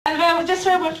we've just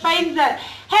heard we're finding it.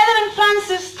 Heather and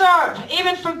Francis Thorpe,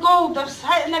 aiming for gold. They're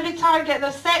hitting every target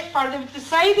they're set for. They've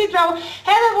decided, well,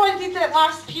 Heather wanted it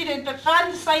last period, but Fran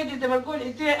decided they were going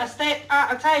to do it a step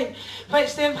at a time,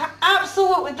 which they've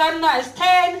absolutely done that. It's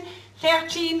 10,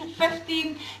 13,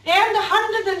 15. They earned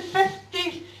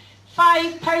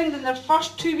 £155 in their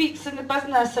first 2 weeks in the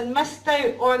business and missed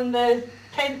out on the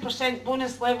 10%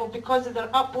 bonus level because of their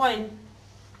upline.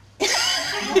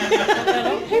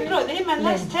 Who brought them in?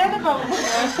 That's terrible.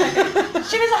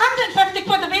 She was 150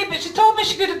 quid away, but she told me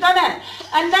she could have done it.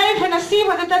 And now when I see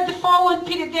what they did the following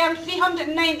period, they earned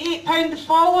 £398 the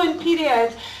following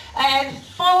period.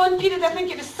 Following period, I think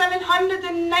it was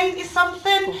 790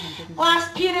 something.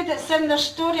 Last period, it's in their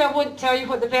story. I won't tell you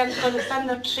what they've earned because it's in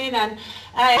their training.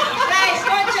 Right,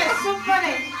 watch it, it's so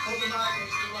funny.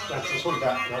 That's hold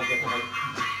that.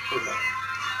 Hold that.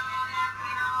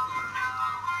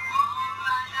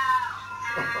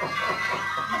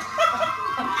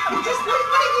 Just like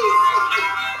ladies.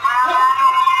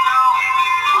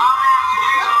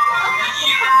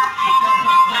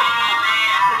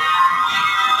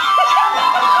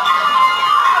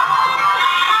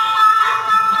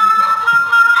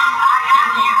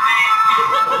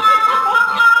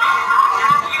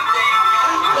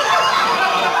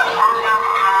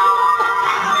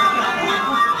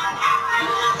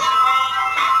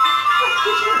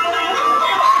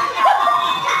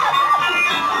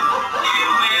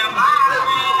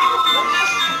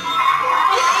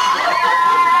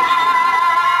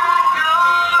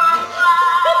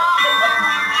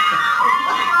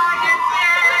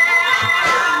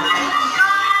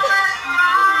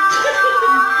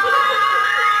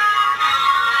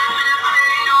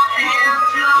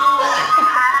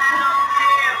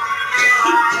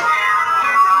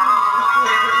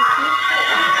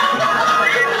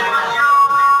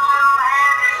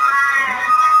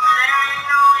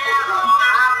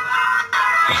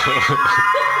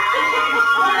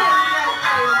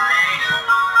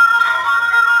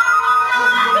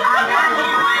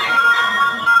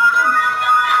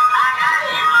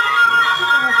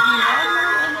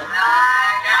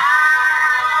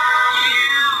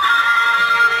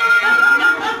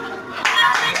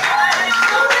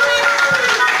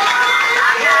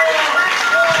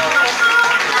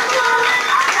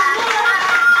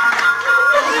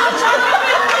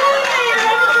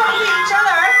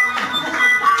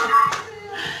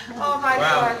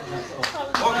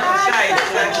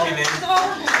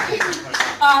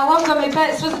 I love them a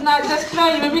bits, wasn't that just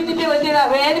brilliant? We wouldn't be able to do that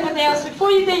with anybody else.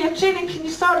 Before you do your training, can you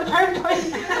start the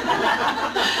PowerPoint?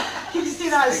 Can you see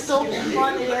that? It's so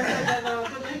funny. Yes, I don't know. I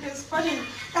don't think it's funny.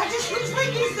 That just looks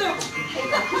like he's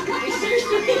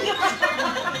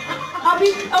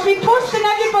I'll be posting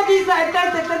everybody's that I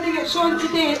did that didn't get shown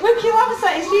today. Look, he loves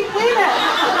it. He's replaying it.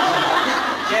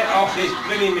 Get off this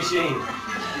blooming machine.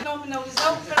 Phenomenal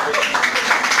result for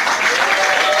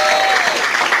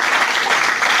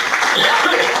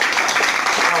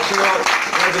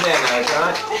Over there now,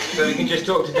 right? So we can just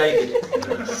talk to David.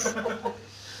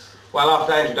 Well,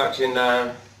 after that introduction,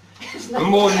 I'm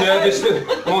more nervous than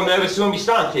when we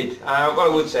started. What I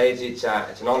would say is it's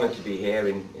an honour to be here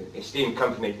in esteemed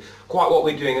company. Quite what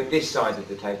we're doing at this side of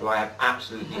the table, I have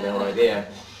absolutely no idea.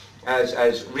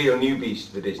 As real newbies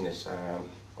to the business,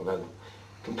 although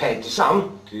compared to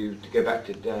some, to go back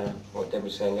to what Deb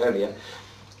was saying earlier,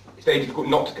 it's very difficult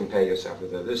not to compare yourself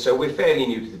with others, so we're fairly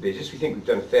new to the business. We think we've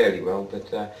done fairly well,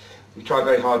 but we try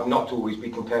very hard not to always be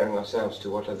comparing ourselves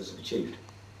to what others have achieved.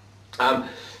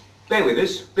 Bear with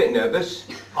us, a bit nervous.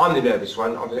 I'm the nervous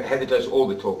one. Heather does all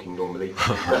the talking normally.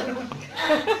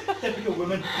 Typical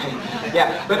woman.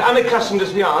 Yeah, but unaccustomed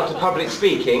as we are to public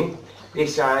speaking,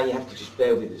 this you have to just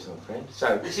bear with us, I'm afraid.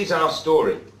 So this is our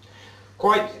story.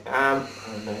 Quite,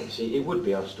 see, it would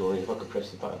be our story if I could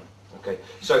press the button. Okay,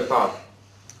 so far.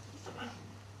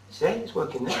 See, it's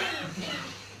working there.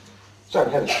 So,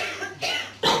 Heather.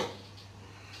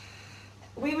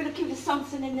 We were looking for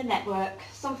something in the network,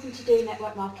 something to do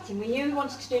network marketing. We knew we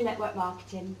wanted to do network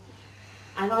marketing,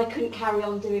 and I couldn't carry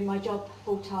on doing my job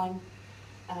full-time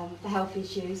for health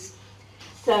issues.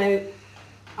 So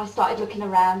I started looking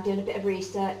around, doing a bit of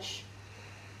research,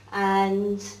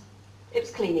 and it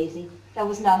was clean easy. There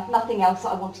was nothing else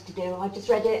that I wanted to do. I just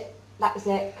read it, that was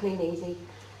it, clean easy.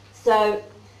 So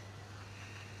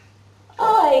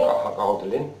I got hold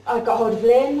of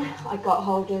Lynn,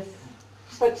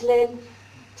 spoke to Lynn,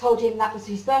 told him that was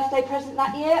his birthday present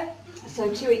that year.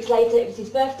 So 2 weeks later it was his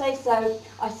birthday, so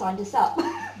I signed us up.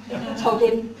 Told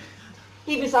him,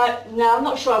 he was like, no, I'm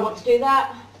not sure I want to do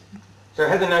that. So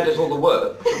Heather now does all the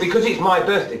work. Because it's my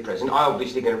birthday present, I'm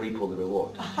obviously going to reap all the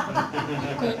reward.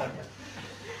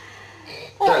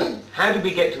 So, how did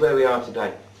we get to where we are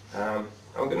today? I'm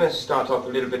going to start off a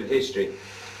little bit of history.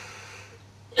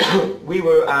 We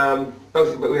were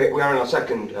we are in our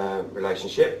second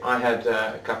relationship. I had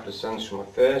a couple of sons from my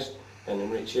first, Ben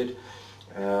and Richard,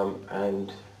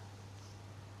 and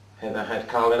Heather had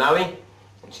Carl and Ali.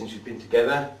 And since we've been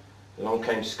together, along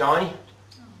came Sky.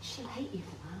 Oh, she'll hate you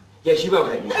for that. Yeah, she will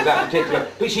hate me for that particular,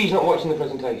 but she's not watching the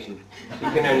presentation. She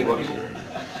can only watch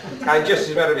it. And just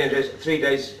as a matter of interest,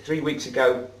 3 weeks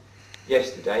ago,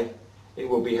 yesterday, it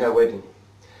will be her wedding.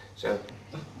 So,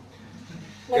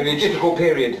 it'll be a difficult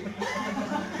period.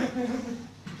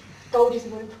 Gold is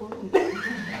more important.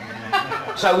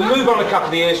 So we move on a couple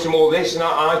of years from all this, and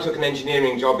I took an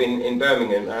engineering job in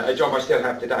Birmingham, a job I still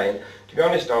have today. And to be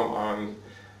honest,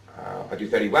 I do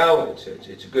very well.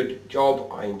 It's a good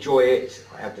job. I enjoy it.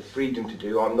 I have the freedom to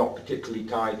do. I'm not particularly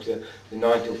tied to the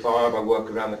 9 till 5. I work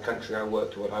around the country. I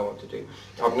work to what I want to do.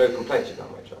 I have no complaints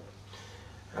about my job.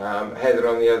 Heather,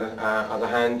 on the other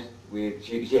hand,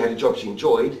 she had a job she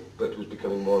enjoyed, but was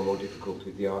becoming more and more difficult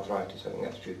with the arthritis. I think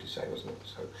that's true to say, wasn't it?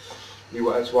 So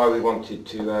that's why we wanted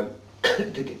to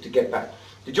to get back.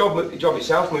 The job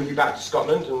itself moved me back to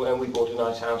Scotland, and we bought a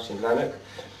nice house in Lanark.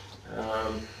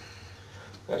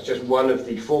 That's just one of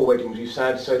the 4 weddings we've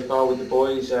had so far with the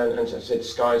boys, and as I said,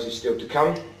 Sky's is still to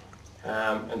come.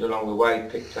 And along the way,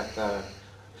 picked up a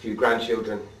few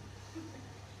grandchildren.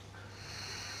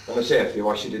 And I say a few,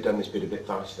 I should have done this bit a bit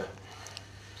faster.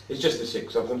 It's just the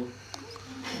 6 of them.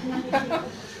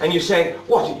 And you're saying,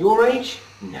 what, at your age?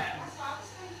 No.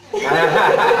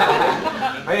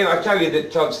 I tell you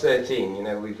that Todd's 13, you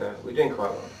know, we're doing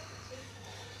quite well.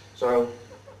 So,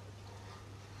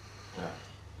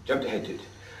 jumped ahead to it.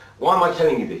 Why am I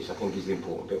telling you this, I think, is the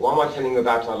important bit. Why am I telling you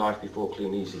about our life before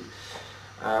Clean Easy?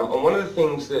 And one of the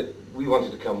things that we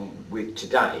wanted to come with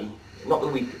today, not that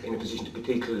we're in a position to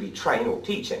particularly train or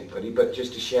teach anybody, but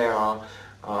just to share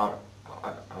our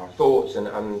thoughts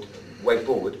and way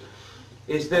forward,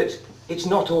 is that it's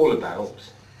not all about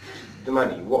the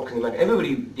money. What can the money?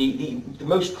 Everybody, the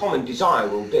most common desire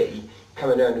will be,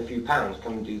 come and earn a few pounds,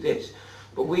 come and do this.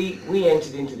 But we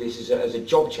entered into this as a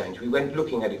job change. We went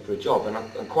looking at it for a job,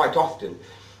 and quite often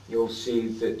you'll see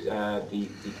that the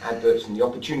adverts and the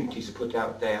opportunities are put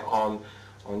out there on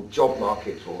job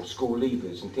markets or school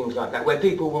leavers and things like that, where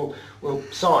people will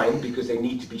sign because they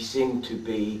need to be seen to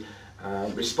be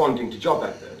responding to job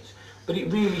adverts. But it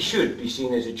really should be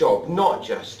seen as a job, not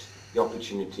just the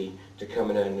opportunity to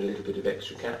come and earn a little bit of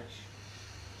extra cash.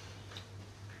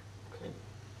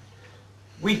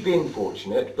 We've been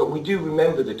fortunate, but we do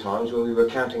remember the times when we were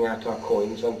counting out our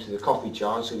coins onto the coffee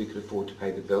jar so we could afford to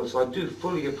pay the bills. So I do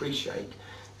fully appreciate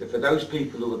that for those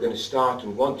people who are going to start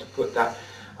and want to put that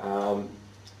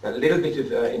little bit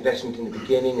of investment in the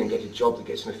beginning and get a job that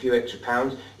gets them a few extra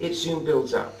pounds, it soon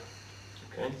builds up.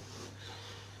 Okay?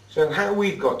 So how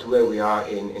we've got to where we are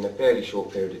in a fairly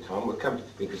short period of time, we'll come to the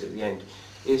figures at the end,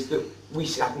 is that we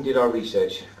sat and did our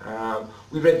research.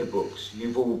 We read the books.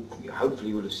 You've all,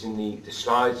 hopefully, will have seen the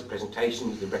slides, the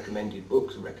presentations, the recommended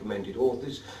books, the recommended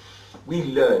authors. We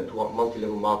learned what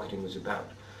multi-level marketing was about.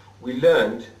 We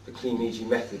learned the Clean Easy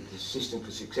method, the system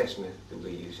for success method that we're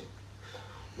using.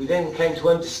 We then came to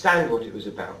understand what it was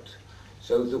about,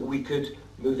 so that we could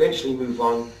eventually move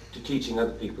on to teaching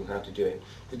other people how to do it.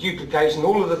 The duplication,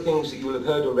 all of the things that you will have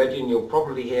heard already, and you'll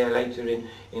probably hear later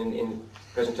in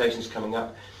presentations coming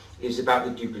up, is about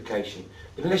the duplication.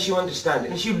 But unless you understand it,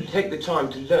 unless you take the time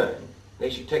to learn,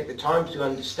 unless you take the time to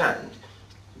understand,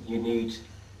 you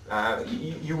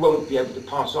won't be able to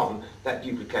pass on that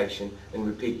duplication and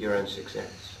repeat your own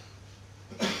success.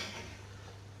 That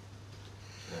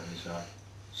is our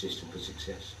system for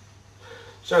success.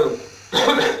 So,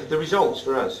 the results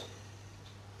for us.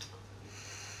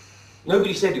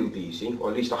 Nobody said it would be easy, or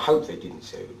at least I hope they didn't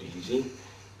say it would be easy.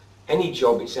 Any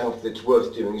job itself that's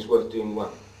worth doing is worth doing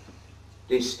well.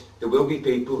 There will be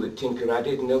people that tinker at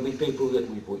it, and there'll be people that,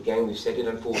 we've said it,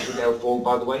 unfortunately, they'll fall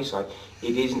by the wayside.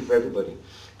 It isn't for everybody.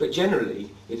 But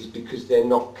generally, it is because they're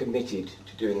not committed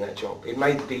to doing that job. It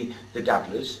may be the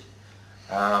dabblers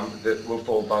that will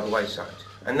fall by the wayside.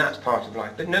 And that's part of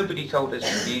life. But nobody told us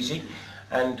it would be easy.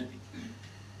 And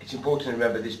it's important to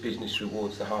remember this business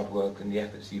rewards the hard work and the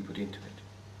efforts that you put into it.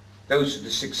 Those,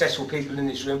 the successful people in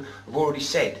this room, have already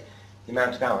said the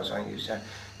amount of hours. I think it was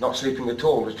not sleeping at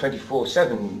all, it was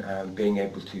 24/7 being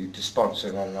able to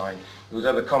sponsor online. There was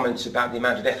other comments about the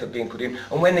amount of effort being put in,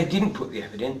 and when they didn't put the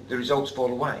effort in, the results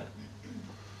fall away.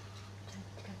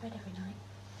 Go to bed every night.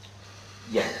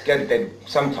 Yeah, go to bed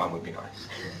sometime would be nice.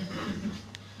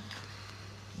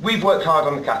 We've worked hard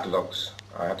on the catalogues,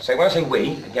 I have to say. When I say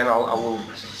we, again I will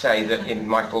say that in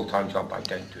my full-time job I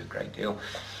don't do a great deal.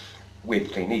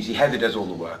 with Clean Easy. Heather does all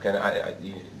the work, and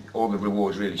all the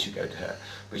rewards really should go to her.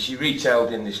 But she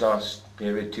retailed in this last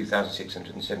period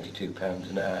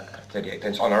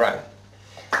 £2,672.38 on her own.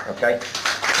 Okay?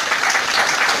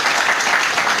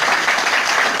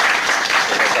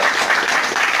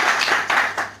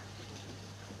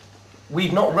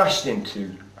 We've not rushed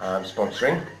into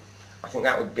sponsoring. I think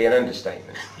that would be an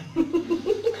understatement.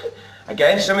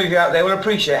 Again, some of you out there will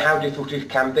appreciate how difficult it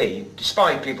can be,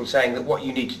 despite people saying that what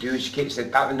you need to do is keep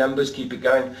about the numbers, keep it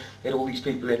going, get all these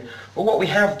people in. But what we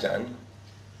have done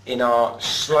in our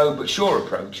slow but sure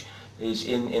approach is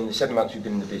in the 7 months we've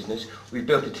been in the business, we've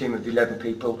built a team of 11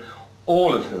 people,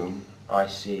 all of whom I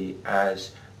see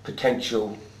as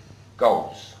potential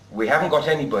goals. We haven't got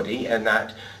anybody in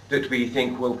that we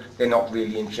think, well, they're not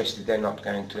really interested, they're not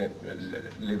going to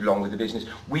live long with the business.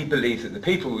 We believe that the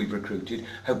people we've recruited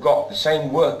have got the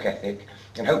same work ethic,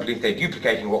 and hopefully if they're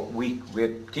duplicating what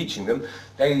we're teaching them,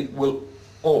 they will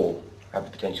all have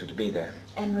the potential to be there.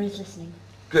 Emma is listening.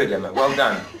 Good, Emma, well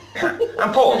done.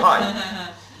 And Paul, hi.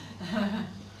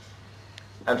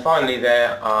 And finally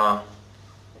there are,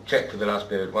 check for the last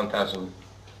period,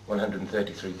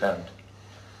 £1,133,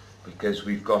 because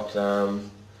we've got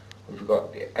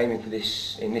aiming for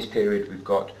this, in this period we've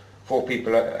got 4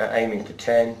 people aiming for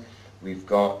 10, we've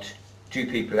got 2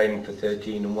 people aiming for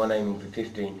 13 and 1 aiming for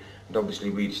 15, and obviously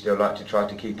we'd still like to try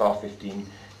to keep our 15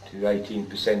 to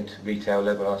 18% retail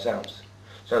level ourselves.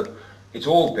 So it's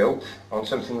all built on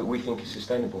something that we think is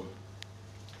sustainable.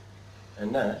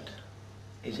 And that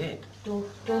is it.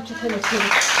 Daughter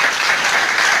Committee.